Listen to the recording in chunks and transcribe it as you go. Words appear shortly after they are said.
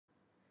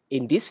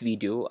In this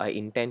video, I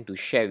intend to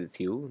share with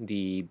you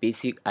the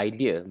basic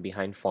idea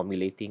behind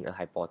formulating a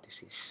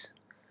hypothesis.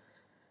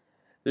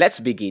 Let's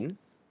begin.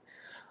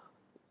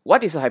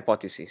 What is a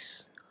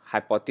hypothesis?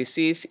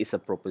 Hypothesis is a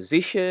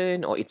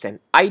proposition or it's an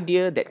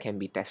idea that can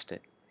be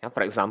tested.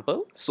 For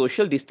example,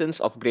 social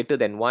distance of greater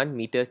than 1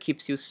 meter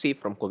keeps you safe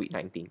from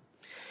COVID-19.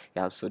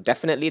 So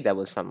definitely there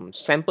was some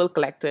sample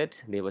collected,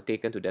 they were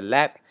taken to the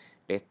lab,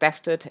 they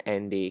tested,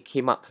 and they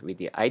came up with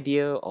the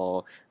idea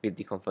or with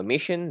the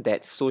confirmation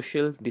that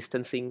social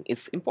distancing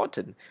is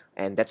important,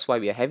 and that's why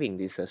we are having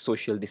this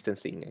social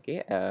distancing.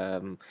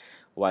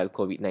 While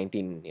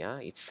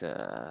COVID-19, it's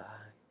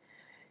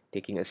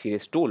taking a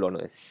serious toll on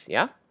us.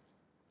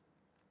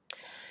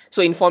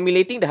 So in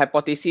formulating the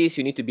hypothesis,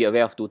 you need to be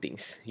aware of two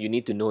things. You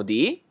need to know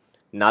the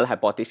null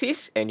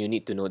hypothesis and you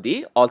need to know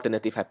the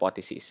alternative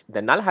hypothesis.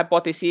 The null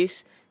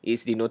hypothesis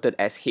is denoted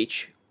as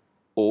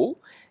HO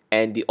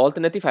and the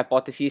alternative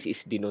hypothesis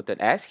is denoted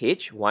as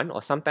H1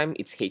 or sometimes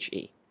it's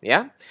HA.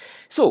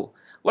 So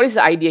what is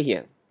the idea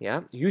here?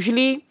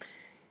 Usually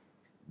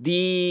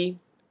the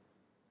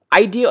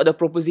idea or the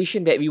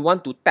proposition that we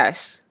want to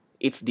test,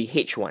 it's the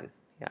H1.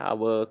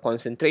 Our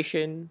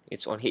concentration,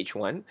 it's on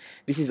H1.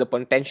 This is the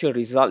potential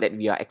result that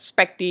we are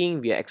expecting.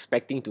 We are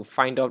expecting to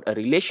find out a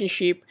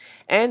relationship,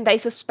 and there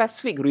is a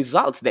specific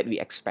results that we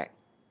expect.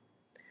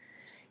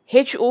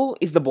 HO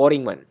is the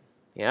boring one.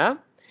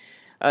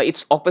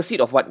 It's opposite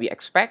of what we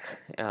expect.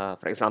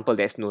 For example,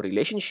 there's no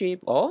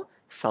relationship or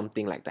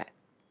something like that.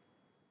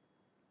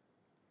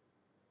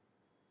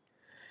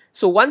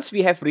 So once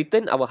we have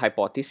written our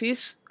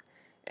hypothesis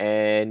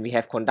and we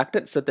have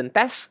conducted certain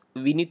tests,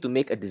 we need to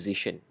make a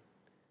decision.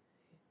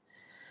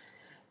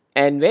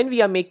 And when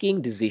we are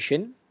making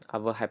decision,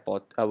 our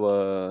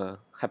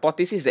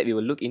hypothesis that we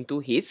will look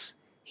into is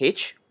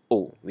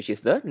HO, which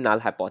is the null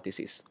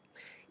hypothesis.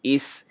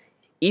 Is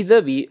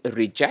either we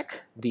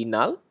reject the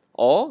null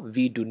or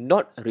we do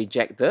not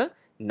reject the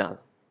null.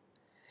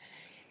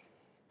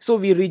 So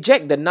we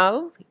reject the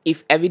null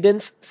if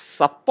evidence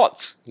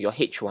supports your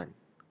H1.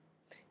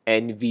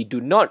 And we do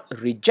not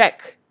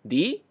reject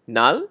the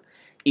null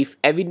if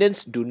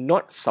evidence do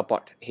not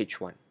support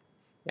H1.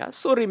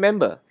 So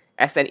remember,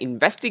 as an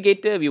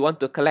investigator, we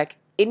want to collect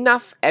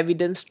enough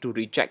evidence to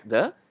reject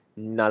the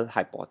null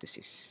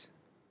hypothesis.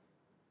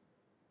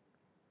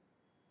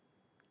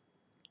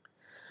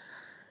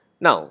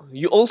 Now,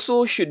 you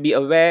also should be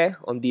aware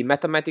on the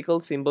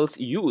mathematical symbols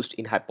used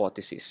in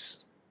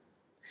hypothesis.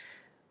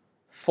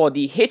 For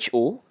the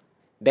HO,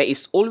 there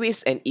is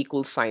always an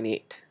equal sign in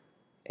it.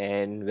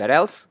 And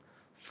whereas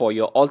for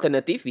your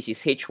alternative, which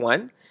is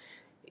H1,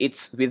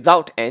 it's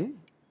without an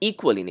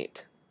equal in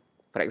it.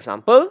 For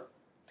example,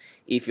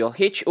 if your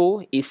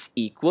HO is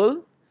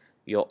equal,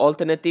 your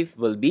alternative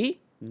will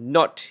be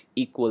not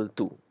equal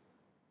to.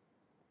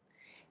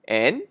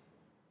 And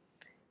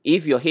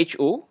if your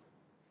HO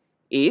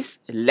is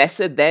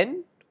lesser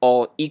than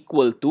or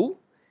equal to,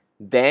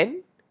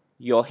 then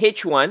your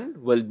H1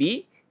 will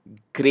be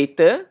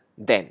greater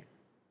than.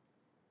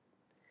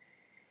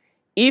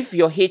 If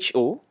your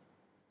HO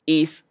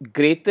is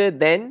greater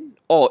than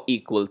or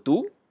equal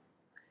to,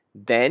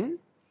 then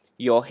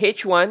your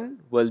H1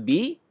 will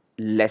be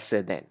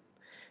lesser than.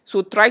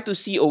 So try to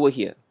see over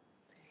here.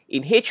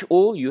 In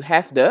HO, you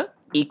have the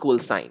equal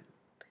sign.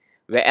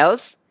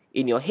 Whereas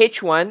in your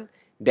H1,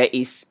 there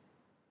is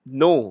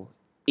no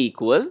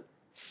equal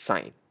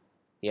sign.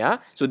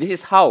 So this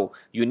is how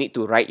you need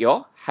to write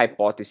your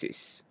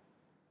hypothesis.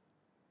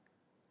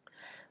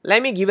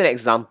 Let me give an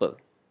example.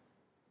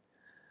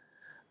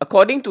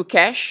 According to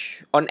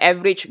Cash, on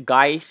average,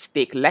 guys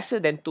take lesser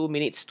than 2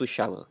 minutes to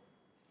shower.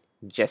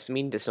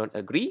 Jasmine does not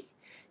agree.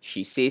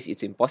 She says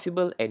it's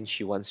impossible and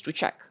she wants to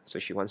check. So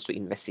she wants to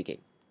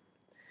investigate.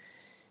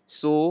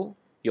 So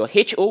your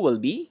HO will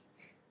be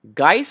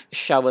guys'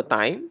 shower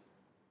time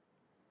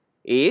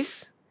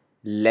is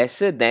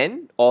lesser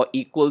than or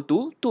equal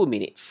to 2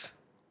 minutes.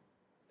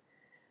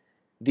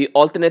 The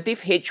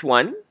alternative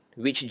H1,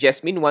 which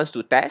Jasmine wants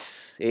to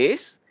test,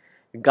 is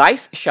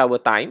guys' shower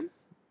time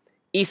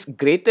is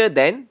greater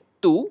than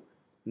 2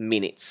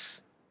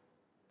 minutes.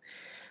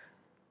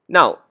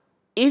 Now,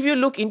 if you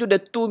look into the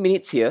 2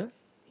 minutes here,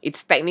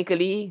 it's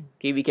technically,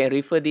 we can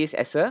refer this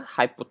as a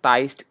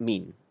hypothesized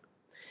mean.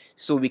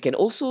 So we can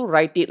also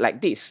write it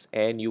like this,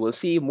 and you will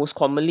see most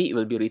commonly it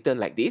will be written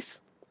like this,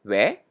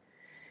 where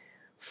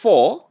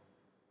for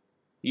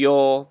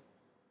your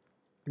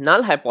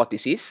null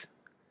hypothesis,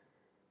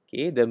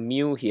 the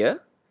mu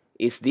here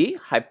is the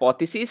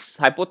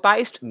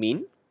hypothesized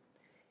mean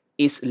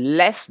is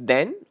less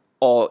than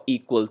or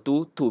equal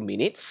to 2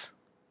 minutes.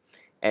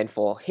 And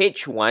for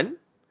H1,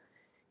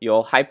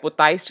 your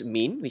hypothesized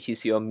mean, which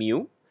is your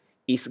mu,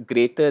 is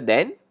greater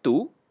than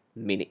 2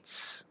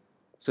 minutes.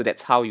 So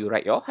that's how you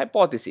write your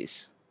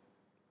hypothesis.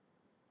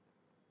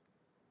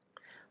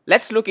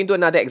 Let's look into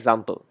another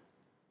example.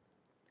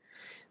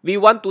 We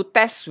want to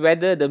test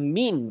whether the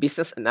mean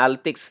business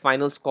analytics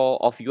final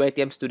score of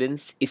UiTM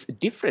students is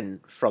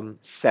different from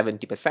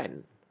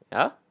 70%.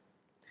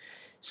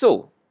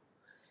 So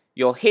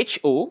your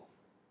HO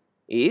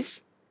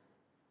is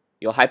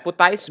your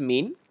hypothesized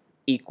mean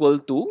equal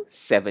to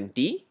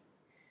 70.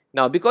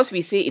 Now, because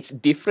we say it's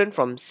different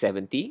from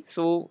 70,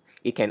 so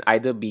it can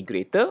either be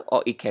greater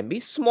or it can be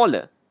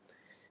smaller.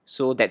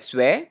 So that's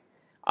where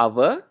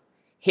our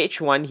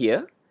H1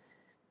 here,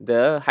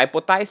 the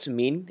hypothesized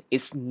mean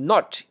is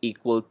not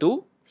equal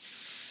to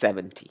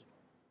 70.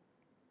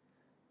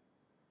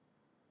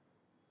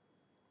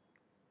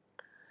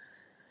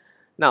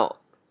 Now,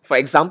 for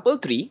example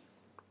 3,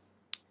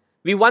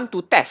 we want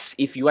to test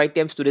if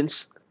UiTM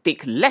students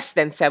take less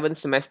than 7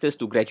 semesters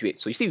to graduate.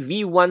 So you see,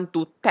 we want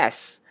to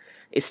test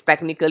is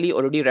technically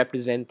already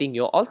representing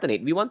your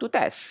alternate. We want to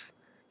test,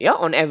 yeah,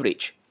 on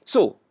average.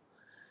 So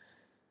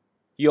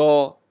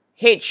your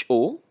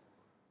HO,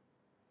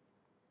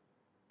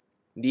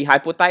 the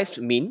hypothesized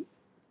mean,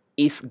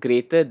 is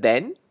greater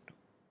than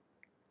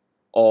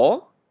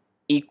or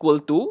equal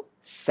to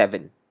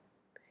 7.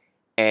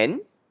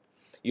 And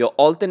your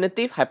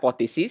alternative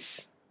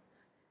hypothesis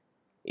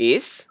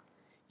is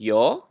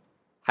your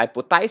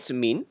hypothesized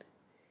mean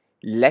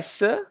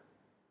lesser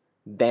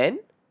than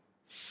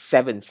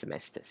 7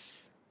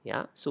 semesters.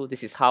 Yeah, so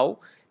this is how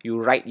you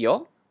write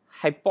your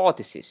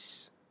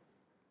hypothesis.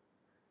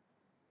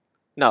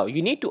 Now,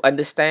 you need to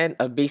understand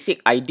a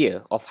basic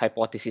idea of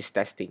hypothesis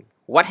testing.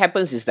 What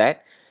happens is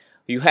that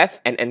you have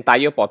an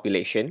entire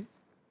population,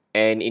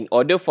 and in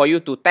order for you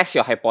to test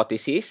your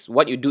hypothesis,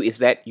 what you do is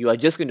that you are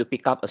just going to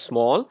pick up a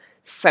small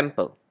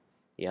sample.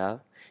 Yeah,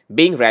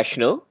 being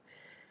rational,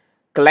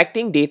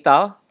 collecting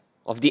data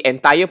of the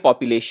entire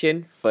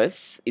population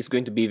first is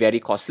going to be very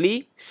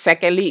costly.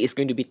 Secondly, it's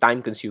going to be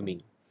time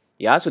consuming.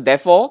 Yeah, so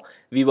therefore,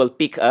 we will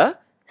pick a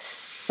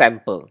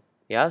sample.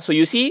 Yeah, so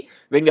you see,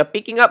 when we are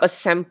picking up a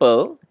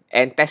sample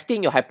and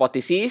testing your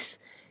hypothesis,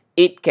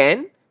 it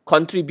can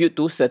contribute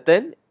to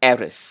certain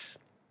errors,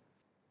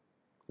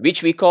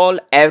 which we call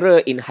error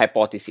in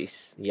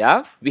hypothesis.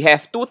 Yeah, we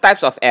have two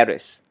types of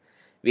errors.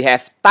 We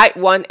have type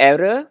 1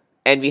 error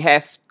and we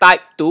have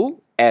type 2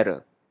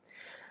 error.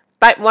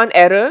 Type 1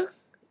 error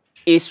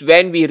is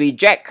when we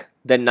reject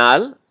the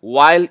null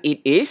while it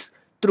is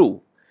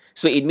true.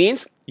 So it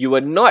means you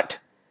were not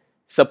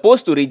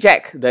supposed to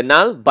reject the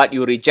null, but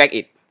you reject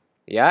it.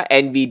 Yeah,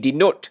 and we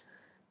denote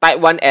type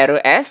 1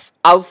 error as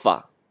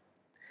alpha.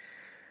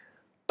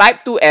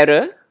 Type 2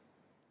 error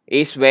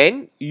is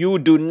when you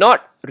do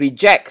not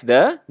reject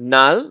the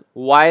null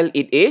while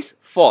it is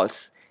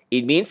false.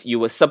 It means you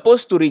were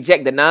supposed to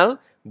reject the null,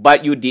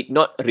 but you did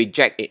not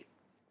reject it.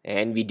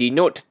 And we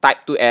denote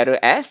type 2 error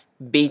as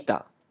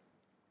beta.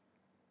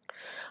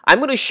 I'm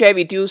going to share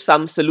with you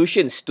some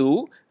solutions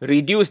to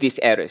reduce these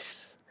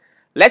errors.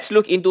 Let's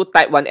look into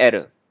type 1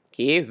 error,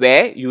 okay,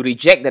 where you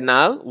reject the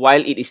null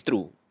while it is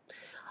true.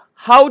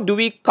 How do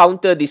we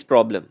counter this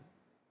problem?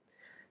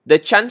 The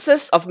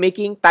chances of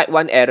making type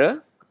 1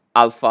 error,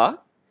 alpha,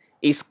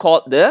 is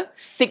called the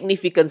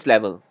significance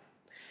level.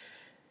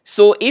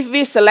 So if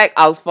we select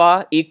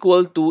alpha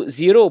equal to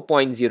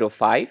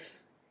 0.05,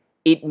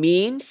 it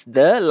means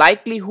the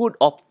likelihood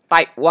of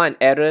type 1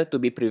 error to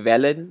be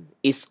prevalent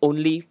is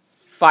only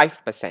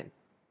 5%.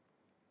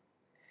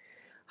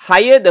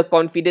 Higher the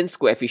confidence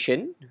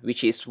coefficient,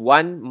 which is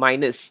 1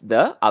 minus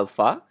the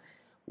alpha,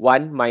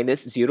 1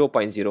 minus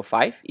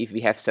 0.05, if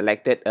we have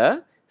selected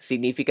a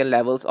significant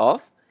levels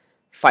of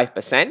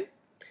 5%,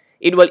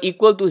 it will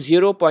equal to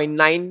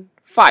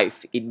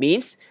 0.95. It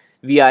means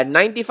we are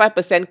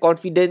 95%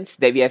 confidence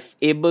that we are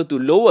able to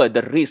lower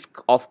the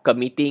risk of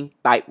committing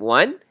type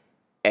 1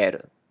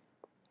 error.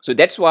 So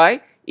that's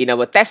why in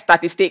our test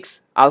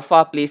statistics,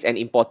 alpha plays an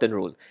important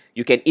role.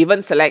 You can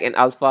even select an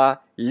alpha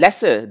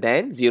lesser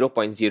than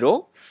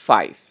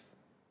 0.05.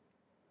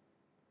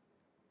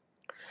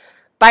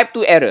 Type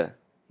 2 error.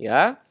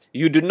 Yeah,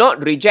 you do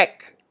not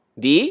reject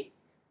the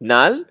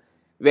null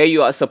where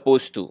you are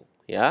supposed to.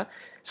 Yeah,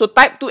 so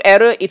type 2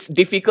 error, it's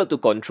difficult to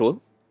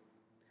control.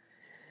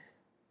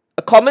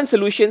 A common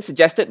solution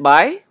suggested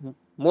by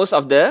most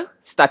of the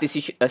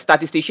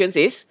statisticians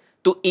is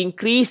to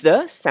increase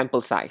the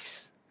sample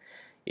size.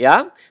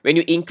 Yeah, when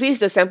you increase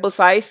the sample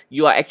size,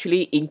 you are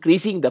actually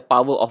increasing the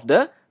power of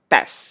the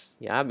test.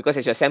 Yeah, because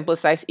as your sample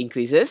size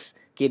increases,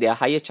 okay, there are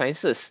higher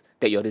chances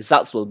that your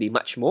results will be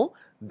much more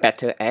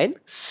better and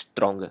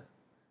stronger.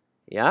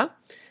 Yeah,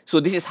 so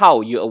this is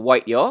how you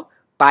avoid your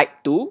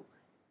type 2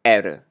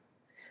 error.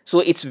 So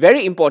it's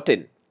very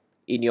important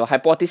in your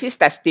hypothesis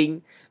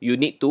testing, you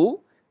need to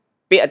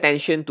pay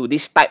attention to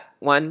this type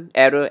 1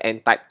 error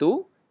and type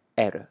 2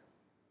 error.